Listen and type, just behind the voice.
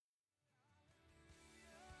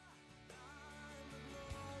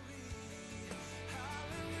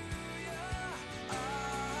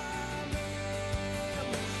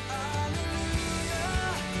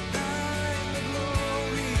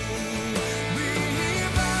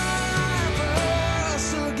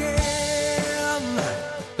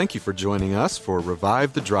Thank you for joining us for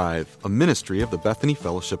Revive the Drive, a ministry of the Bethany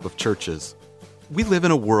Fellowship of Churches. We live in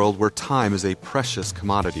a world where time is a precious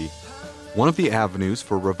commodity. One of the avenues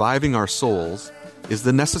for reviving our souls is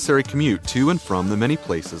the necessary commute to and from the many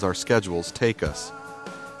places our schedules take us.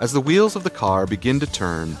 As the wheels of the car begin to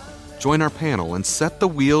turn, join our panel and set the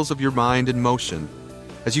wheels of your mind in motion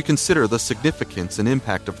as you consider the significance and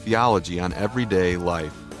impact of theology on everyday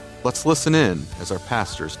life. Let's listen in as our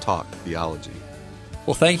pastors talk theology.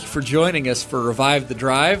 Well, thank you for joining us for Revive the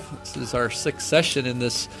Drive. This is our sixth session in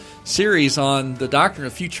this series on the doctrine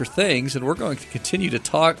of future things, and we're going to continue to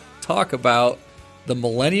talk about the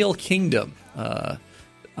millennial kingdom.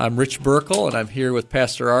 I'm Rich Burkle, and I'm here with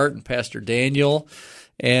Pastor Art and Pastor Daniel.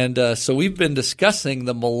 And so we've been discussing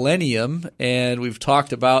the millennium, and we've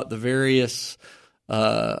talked about the various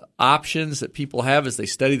options that people have as they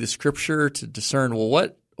study the Scripture to discern, well,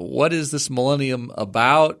 what is this millennium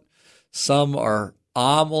about? Some are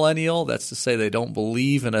amillennial, that's to say they don't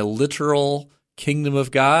believe in a literal kingdom of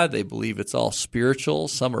God. They believe it's all spiritual.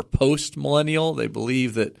 Some are post-millennial. They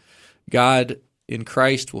believe that God in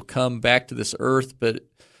Christ will come back to this earth, but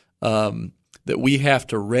that we have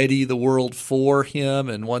to ready the world for Him.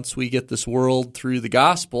 And once we get this world through the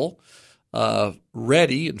gospel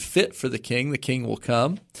ready and fit for the King will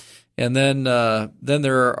come. And then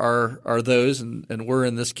there are those, and we're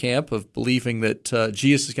in this camp of believing that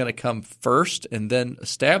Jesus is going to come first and then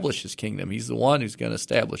establish His kingdom. He's the one who's going to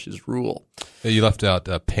establish His rule. You left out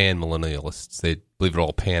pan-millennialists. They believe it'll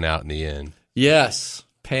all pan out in the end. Yes,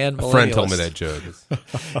 pan-millennialists. A friend told me that joke.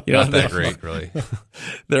 It's not that great, really.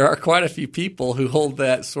 There are quite a few people who hold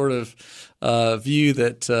that sort of view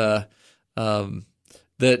that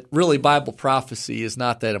that really Bible prophecy is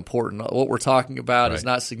not that important. What we're talking about is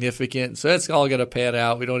not significant, so it's all going to pan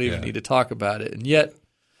out. We don't even need to talk about it. And yet,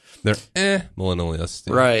 they're millennialists.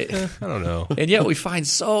 Right. I don't know. And yet we find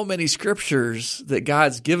so many scriptures that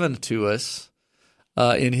God's given to us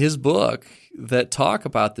in His book that talk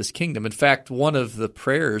about this kingdom. In fact, one of the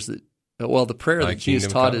prayers the prayer that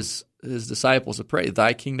Jesus taught his disciples to pray,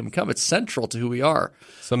 "Thy kingdom come," it's central to who we are.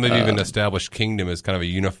 Some have even established kingdom as kind of a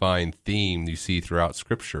unifying theme you see throughout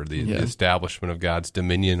Scripture, the establishment of God's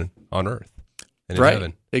dominion on earth and in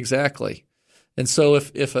heaven. Exactly. And so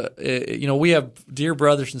if we have dear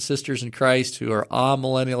brothers and sisters in Christ who are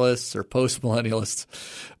amillennialists or post-millennialists,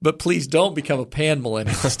 but please don't become a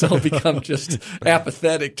pan-millennialist. Don't become just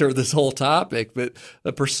apathetic toward this whole topic, but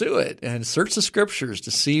pursue it and search the Scriptures to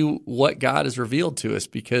see what God has revealed to us,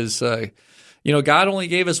 because God only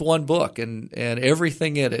gave us one book, and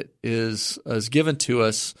everything in it is given to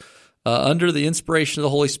us under the inspiration of the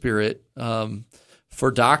Holy Spirit, for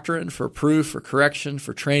doctrine, for proof, for correction,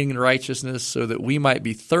 for training in righteousness, so that we might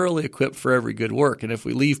be thoroughly equipped for every good work. And if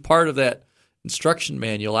we leave part of that instruction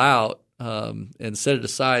manual out and set it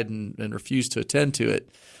aside and refuse to attend to it,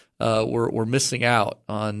 we're missing out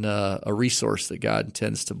on a resource that God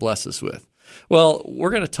intends to bless us with. Well,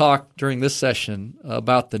 we're going to talk during this session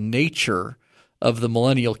about the nature of the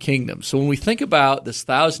millennial kingdom. So when we think about this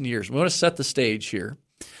 1,000 years, we want to set the stage here.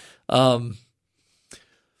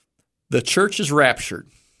 The church is raptured,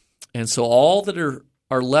 and so all that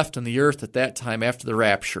are left on the earth at that time after the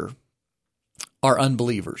rapture are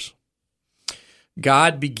unbelievers.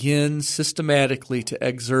 God begins systematically to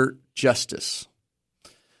exert justice,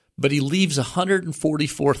 but He leaves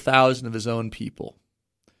 144,000 of His own people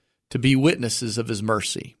to be witnesses of His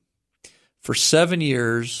mercy. For 7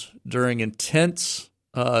 years, during intense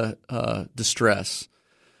distress,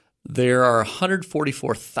 there are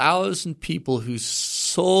 144,000 people who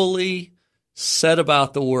solely set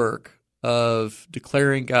about the work of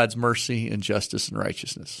declaring God's mercy and justice and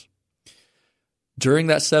righteousness. During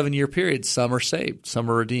that 7-year period, some are saved, some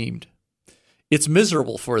are redeemed. It's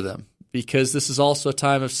miserable for them because this is also a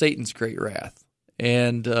time of Satan's great wrath.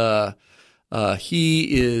 And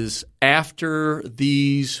he is after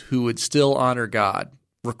these who would still honor God,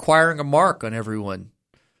 requiring a mark on everyone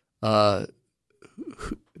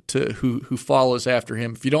who follows after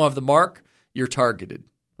Him. If you don't have the mark, you're targeted.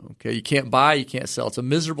 Okay, you can't buy, you can't sell. It's a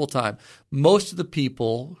miserable time. Most of the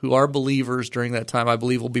people who are believers during that time, I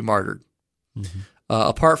believe, will be martyred. Mm-hmm.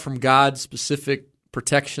 Apart from God's specific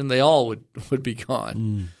protection, they all would be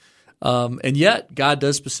gone. And yet, God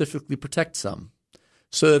does specifically protect some.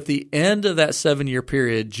 So at the end of that 7-year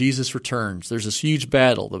period, Jesus returns. There's this huge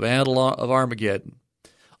battle, the Battle of Armageddon.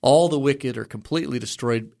 All the wicked are completely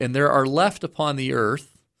destroyed, and there are left upon the earth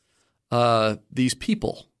these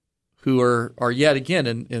people who are yet again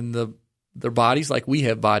in their bodies like we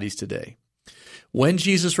have bodies today. When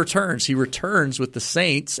Jesus returns, He returns with the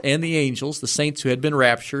saints and the angels, the saints who had been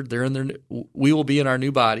raptured. We will be in our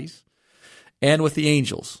new bodies. and with the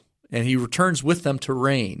angels, and he returns with them to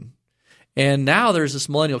reign. And now there's this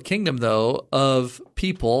millennial kingdom, though, of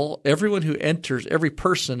people, everyone who enters, every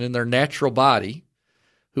person in their natural body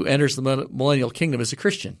who enters the millennial kingdom is a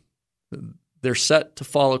Christian. They're set to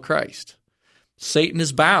follow Christ. Satan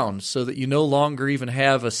is bound so that you no longer even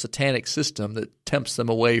have a satanic system that tempts them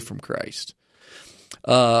away from Christ.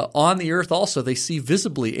 On the earth also, they see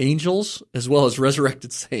visibly angels as well as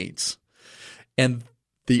resurrected saints. And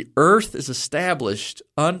the earth is established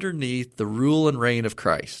underneath the rule and reign of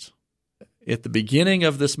Christ. At the beginning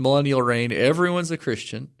of this millennial reign, everyone's a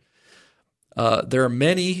Christian. There are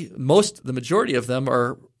the majority of them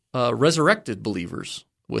are resurrected believers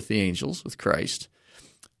with the angels, with Christ.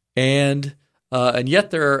 And yet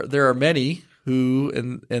there are many who,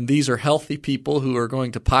 and these are healthy people who are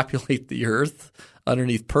going to populate the earth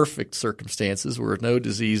underneath perfect circumstances where no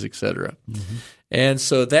disease, etc. Mm-hmm. And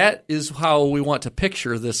so that is how we want to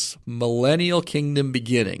picture this millennial kingdom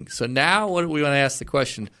beginning. So now we want to ask the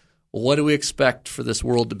question, what do we expect for this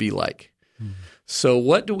world to be like? Mm-hmm. So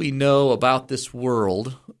what do we know about this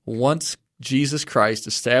world once Jesus Christ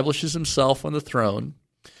establishes himself on the throne?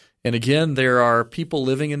 And again, there are people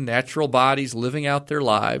living in natural bodies, living out their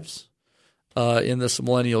lives in this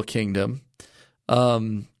millennial kingdom.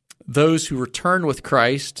 Those who return with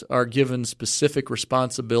Christ are given specific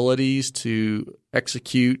responsibilities to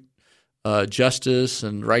execute justice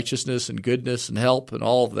and righteousness and goodness and help and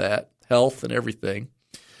all of that, health and everything.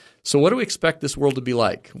 So what do we expect this world to be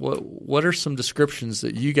like? What are some descriptions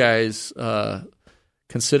that you guys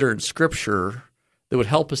consider in Scripture that would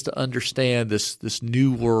help us to understand this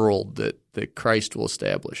new world that Christ will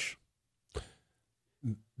establish?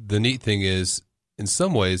 The neat thing is, in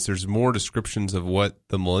some ways, there's more descriptions of what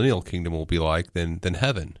the millennial kingdom will be like than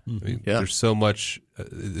heaven. Mm-hmm. I mean, there's so much,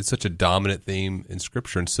 it's such a dominant theme in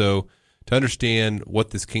Scripture. And so to understand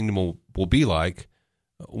what this kingdom will be like,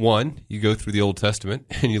 one, you go through the Old Testament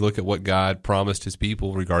and you look at what God promised his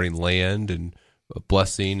people regarding land and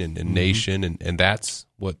blessing and mm-hmm. nation, and that's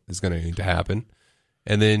what is going to need to happen.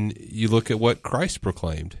 And then you look at what Christ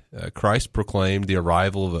proclaimed. Christ proclaimed the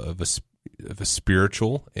arrival of a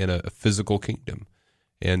spiritual and a physical kingdom.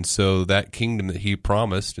 And so that kingdom that he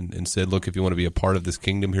promised and said, look, if you want to be a part of this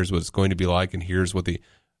kingdom, here's what it's going to be like, and here's what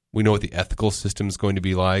we know what the ethical system is going to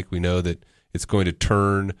be like. We know that it's going to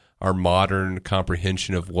turn our modern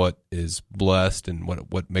comprehension of what is blessed and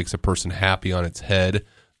what makes a person happy on its head.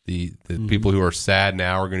 The mm-hmm. people who are sad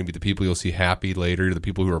now are going to be the people you'll see happy later. The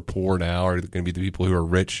people who are poor now are going to be the people who are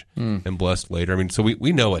rich and blessed later. I mean, so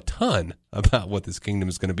we know a ton about what this kingdom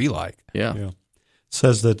is going to be like. Yeah. It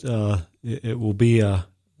says that it will be a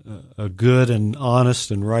good and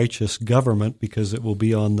honest and righteous government because it will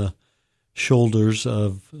be on the shoulders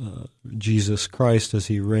of Jesus Christ as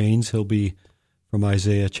he reigns. He'll be, from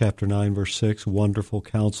Isaiah chapter 9, verse 6, Wonderful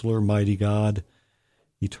Counselor, Mighty God,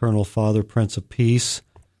 Eternal Father, Prince of Peace.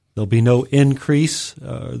 There'll be no increase.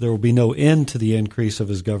 There will be no end to the increase of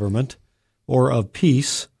his government or of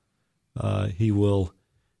peace. He will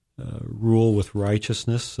rule with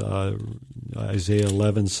righteousness. Isaiah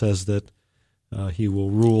 11 says that he will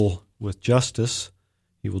rule with justice.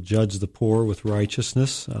 He will judge the poor with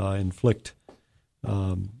righteousness, inflict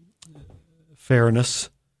fairness,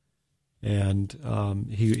 and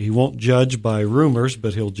he won't judge by rumors,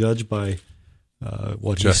 but he'll judge by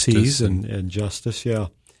what justice he sees and justice. Yeah.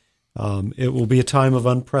 It will be a time of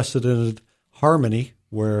unprecedented harmony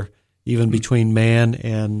where even between man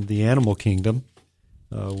and the animal kingdom,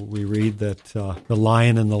 we read that the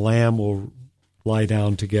lion and the lamb will lie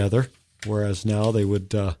down together, whereas now they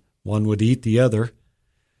would one would eat the other.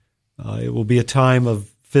 It will be a time of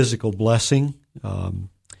physical blessing.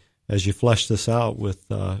 As you flesh this out with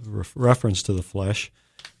reference to the flesh,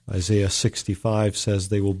 Isaiah 65 says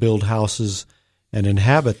they will build houses and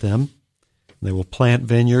inhabit them. They will plant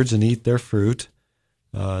vineyards and eat their fruit.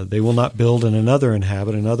 They will not build and another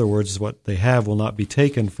inhabit. In other words, what they have will not be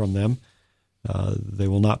taken from them. They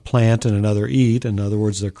will not plant and another eat. In other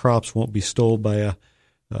words, their crops won't be stolen by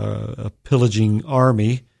a pillaging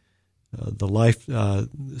army.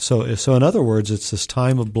 So in other words, it's this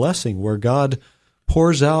time of blessing where God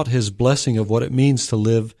pours out his blessing of what it means to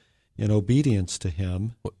live in obedience to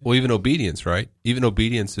him. Well, even obedience, right? Even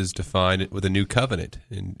obedience is defined with a new covenant.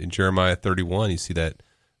 In Jeremiah 31, you see that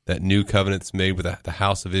new covenant's made with the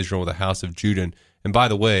house of Israel, with the house of Judah. And by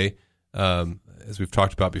the way, as we've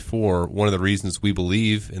talked about before, one of the reasons we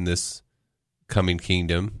believe in this coming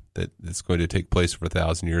kingdom that's going to take place for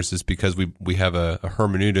 1,000 years is because we have a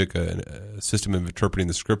hermeneutic, a system of interpreting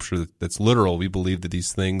the Scripture that's literal. We believe that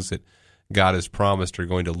these things that God has promised are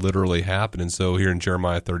going to literally happen. And so here in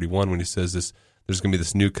Jeremiah 31, when he says there's going to be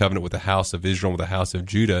this new covenant with the house of Israel, with the house of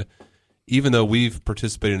Judah. Even though we've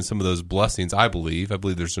participated in some of those blessings, I believe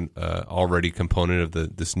there's an already component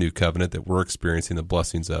of this new covenant that we're experiencing the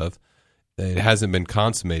blessings of. It hasn't been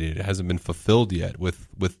consummated. It hasn't been fulfilled yet with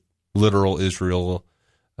literal Israel,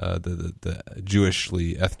 the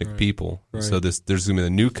Jewishly ethnic people. Right. So there's going to be a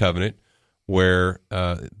new covenant where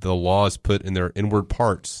the law is put in their inward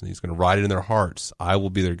parts, and he's going to write it in their hearts. I will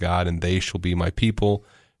be their God, and they shall be my people,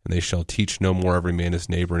 and they shall teach no more every man his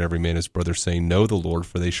neighbor and every man his brother, saying, Know the Lord,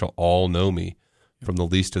 for they shall all know me, from the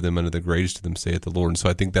least of them unto the greatest of them, saith the Lord. And so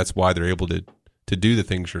I think that's why they're able to do the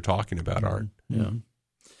things you're talking about, Art. Yeah.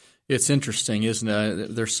 It's interesting, isn't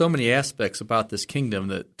it? There's so many aspects about this kingdom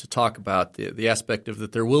that to talk about, the aspect of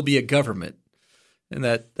that there will be a government. And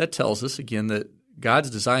that tells us, again, that God's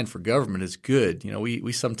design for government is good.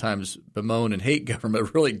 We sometimes bemoan and hate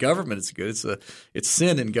government. Really, government is good. It's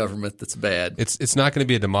sin in government that's bad. It's not going to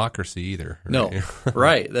be a democracy either. Right? No,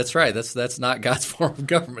 right. That's right. That's not God's form of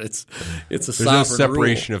government. It's a There's sovereign no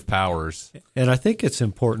separation rule. of powers. And I think it's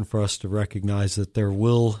important for us to recognize that there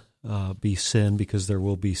will be sin because there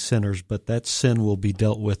will be sinners, but that sin will be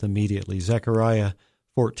dealt with immediately. Zechariah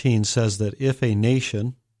 14 says that if a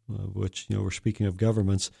nation, which we're speaking of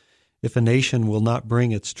governments, if a nation will not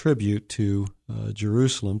bring its tribute to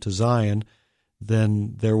Jerusalem, to Zion,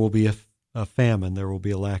 then there will be a famine. There will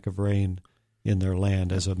be a lack of rain in their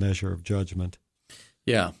land as a measure of judgment.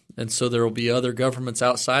 Yeah, and so there will be other governments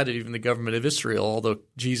outside of even the government of Israel, although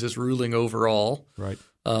Jesus ruling over all. Right.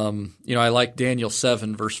 I like Daniel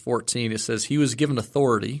 7, verse 14. It says, He was given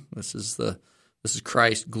authority. This is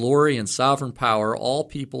Christ, glory and sovereign power. All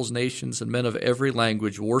peoples, nations, and men of every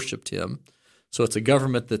language worshipped him. So it's a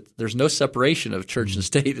government that there's no separation of church and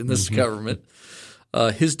state in this government.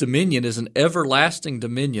 His dominion is an everlasting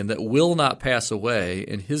dominion that will not pass away,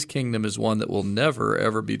 and his kingdom is one that will never,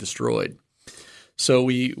 ever be destroyed. So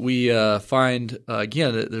we find,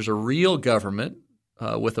 again, that there's a real government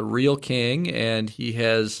with a real king, and he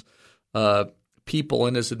has people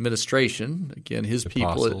in his administration, again, his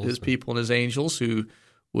people and his angels who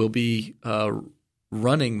will be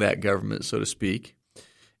running that government, so to speak.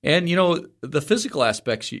 And, the physical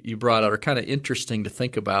aspects you brought out are kind of interesting to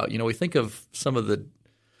think about. We think of some of the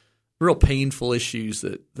real painful issues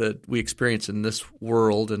that we experience in this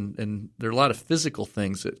world, and there are a lot of physical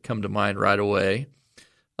things that come to mind right away.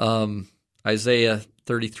 Isaiah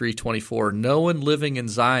 33:24, no one living in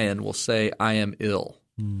Zion will say, I am ill.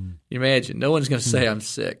 You imagine, no one's going to say, I'm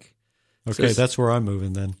sick. Okay, so that's where I'm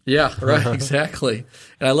moving then. Yeah, right, exactly.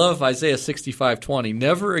 And I love Isaiah 65:20,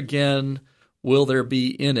 never again will there be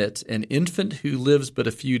in it an infant who lives but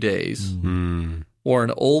a few days, or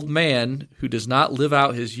an old man who does not live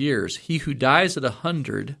out his years. He who dies at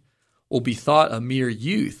 100 will be thought a mere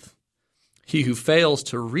youth. He who fails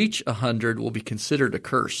to reach 100 will be considered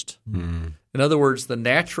accursed. In other words, the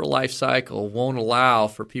natural life cycle won't allow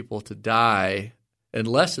for people to die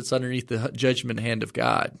unless it's underneath the judgment hand of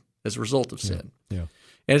God as a result of sin. Yeah.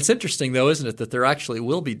 And it's interesting, though, isn't it, that there actually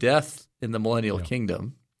will be death in the millennial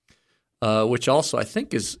kingdom. Which also I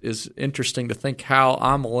think is interesting to think how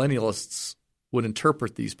amillennialists would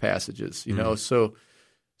interpret these passages. So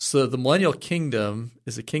the millennial kingdom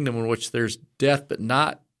is a kingdom in which there's death, but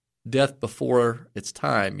not death before its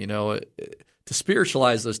time. To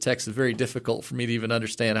spiritualize those texts is very difficult for me to even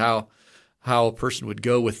understand how a person would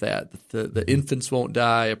go with that. The infants won't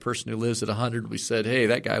die. A person who lives at 100, we said, hey,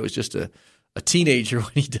 that guy was just a teenager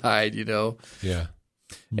when he died. Yeah.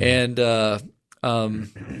 And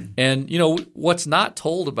what's not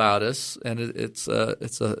told about us, and it's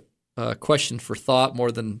a question for thought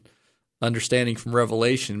more than understanding from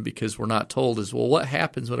Revelation, because we're not told, is, well, what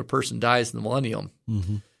happens when a person dies in the millennium?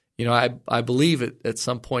 I believe at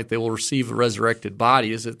some point they will receive a resurrected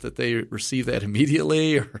body. Is it that they receive that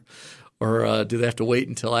immediately, or do they have to wait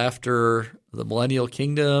until after the millennial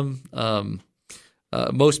kingdom?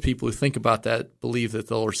 Most people who think about that believe that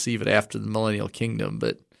they'll receive it after the millennial kingdom,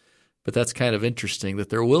 but that's kind of interesting that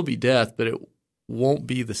there will be death, but it won't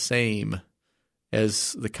be the same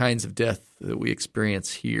as the kinds of death that we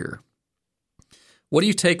experience here. What do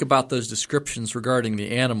you take about those descriptions regarding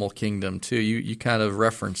the animal kingdom, too? You kind of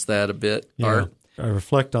referenced that a bit, Art. I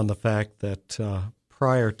reflect on the fact that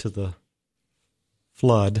prior to the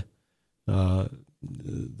flood,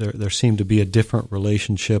 there seemed to be a different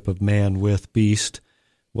relationship of man with beast.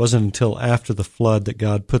 It wasn't until after the flood that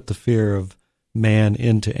God put the fear of man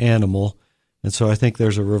into animal, and so I think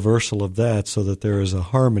there's a reversal of that, so that there is a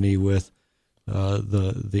harmony with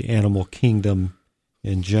the animal kingdom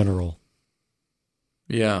in general.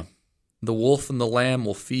 Yeah, the wolf and the lamb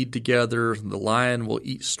will feed together. The lion will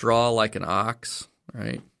eat straw like an ox.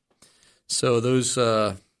 Right. So those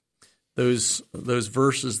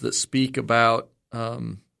verses that speak about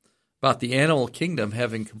the animal kingdom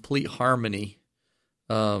having complete harmony.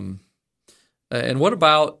 And what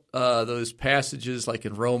about those passages like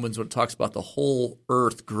in Romans when it talks about the whole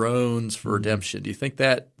earth groans for redemption? Do you think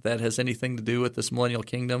that has anything to do with this millennial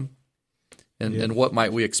kingdom? And what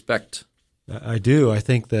might we expect? I do. I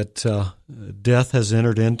think that death has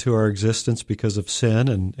entered into our existence because of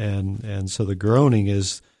sin, and so the groaning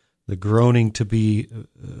is the groaning to be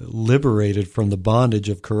liberated from the bondage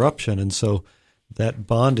of corruption, and so that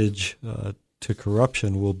bondage to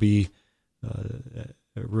corruption will be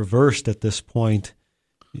reversed at this point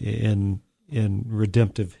in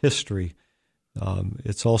redemptive history.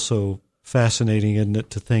 It's also fascinating, isn't it,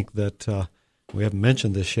 to think that we haven't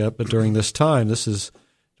mentioned this yet, but during this time, this is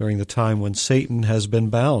during the time when Satan has been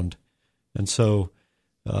bound. And so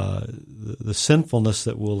the sinfulness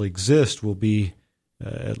that will exist will be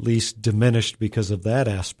at least diminished because of that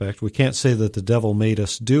aspect. We can't say that the devil made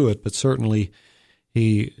us do it, but certainly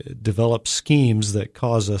he develops schemes that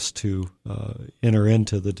cause us to enter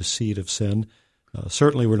into the deceit of sin.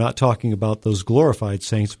 Certainly we're not talking about those glorified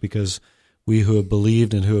saints, because we who have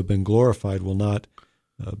believed and who have been glorified will not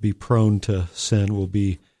be prone to sin, will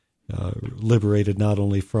be liberated not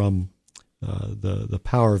only from the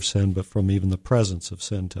power of sin, but from even the presence of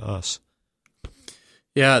sin to us.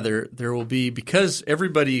 Yeah, there will be, because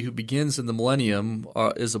everybody who begins in the millennium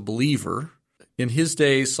is a believer. In his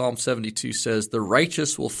days, Psalm 72 says, "The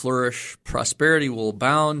righteous will flourish, prosperity will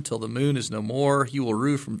abound till the moon is no more. He will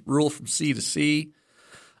rule from sea to sea."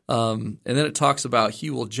 And then it talks about he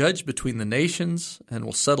will judge between the nations and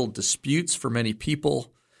will settle disputes for many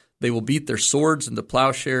people. They will beat their swords into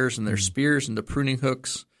plowshares and their spears into pruning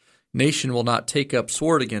hooks. Nation will not take up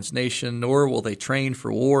sword against nation, nor will they train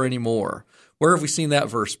for war anymore. Where have we seen that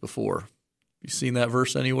verse before? Have you seen that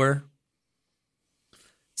verse anywhere?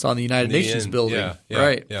 It's on the United Nations building,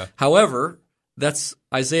 right? Yeah. However, that's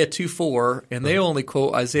Isaiah 2:4, and they only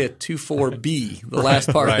quote Isaiah 2:4b, the last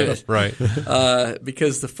part of it. Right.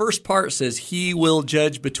 Because the first part says, he will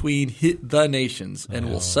judge between the nations and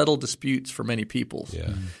will settle disputes for many peoples.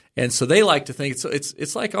 Yeah. And so they like to think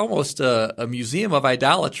it's like almost a museum of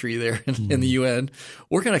idolatry there in the UN.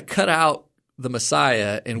 We're going to cut out the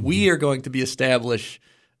Messiah, and we are going to be establish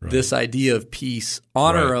this idea of peace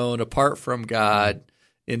on our own, apart from God,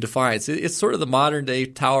 in defiance. It's sort of the modern day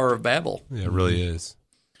Tower of Babel. Yeah, it really is.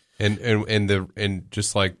 And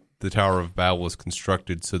just like the Tower of Babel was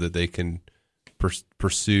constructed so that they can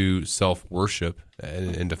pursue self worship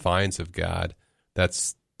in defiance of God,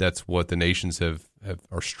 that's what the nations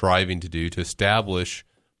are striving to do, to establish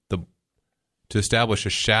a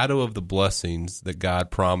shadow of the blessings that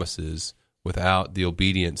God promises without the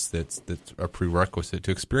obedience that's a prerequisite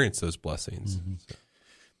to experience those blessings. Mm-hmm.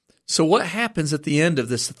 So what happens at the end of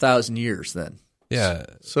this 1,000 years then? Yeah.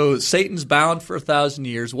 So Satan's bound for 1,000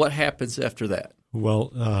 years. What happens after that?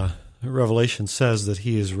 Well, Revelation says that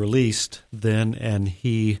he is released then, and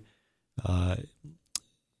he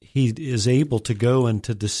is able to go and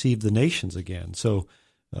to deceive the nations again. So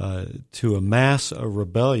to amass a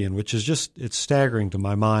rebellion, which is it's staggering to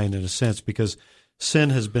my mind in a sense, because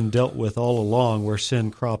sin has been dealt with all along. Where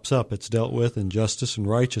sin crops up, it's dealt with in justice and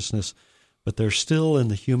righteousness. But there's still in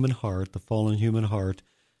the human heart, the fallen human heart,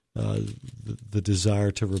 the desire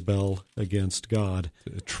to rebel against God.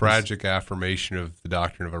 A tragic affirmation of the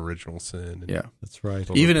doctrine of original sin. Yeah, that's right.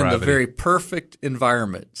 Even in the very perfect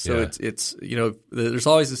environment. So it's there's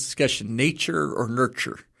always this discussion: nature or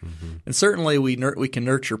nurture. Mm-hmm. And certainly we can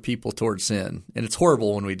nurture people towards sin, and it's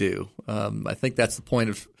horrible when we do. I think that's the point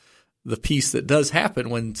of the peace that does happen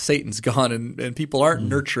when Satan's gone and people aren't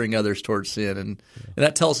nurturing others towards sin. And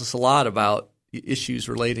that tells us a lot about issues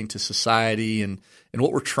relating to society and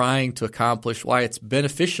what we're trying to accomplish, why it's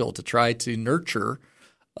beneficial to try to nurture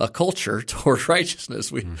a culture towards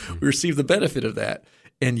righteousness. We receive the benefit of that.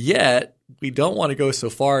 And yet we don't want to go so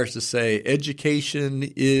far as to say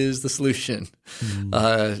education is the solution.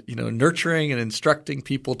 Nurturing and instructing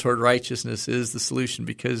people toward righteousness is the solution,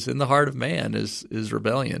 because in the heart of man is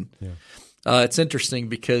rebellion. Yeah. It's interesting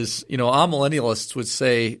because, amillennialists would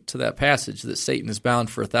say to that passage that Satan is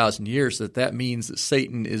bound for 1,000 years, that means that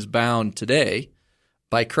Satan is bound today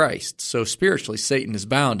by Christ. So spiritually, Satan is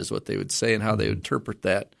bound is what they would say and how they would interpret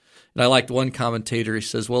that. And I liked one commentator. He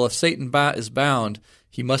says, well, if Satan is bound,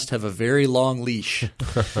 he must have a very long leash.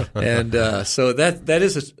 And so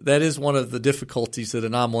that is one of the difficulties that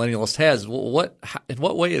an amillennialist has. In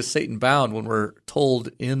what way is Satan bound when we're told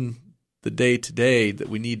in the day-to-day that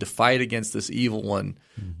we need to fight against this evil one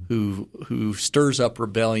who stirs up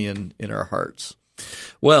rebellion in our hearts?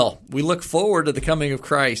 Well, we look forward to the coming of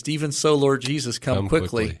Christ. Even so, Lord Jesus, come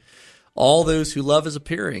quickly. All those who love His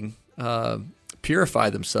appearing purify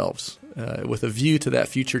themselves with a view to that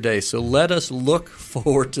future day. So let us look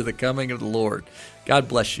forward to the coming of the Lord. God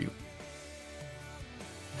bless you.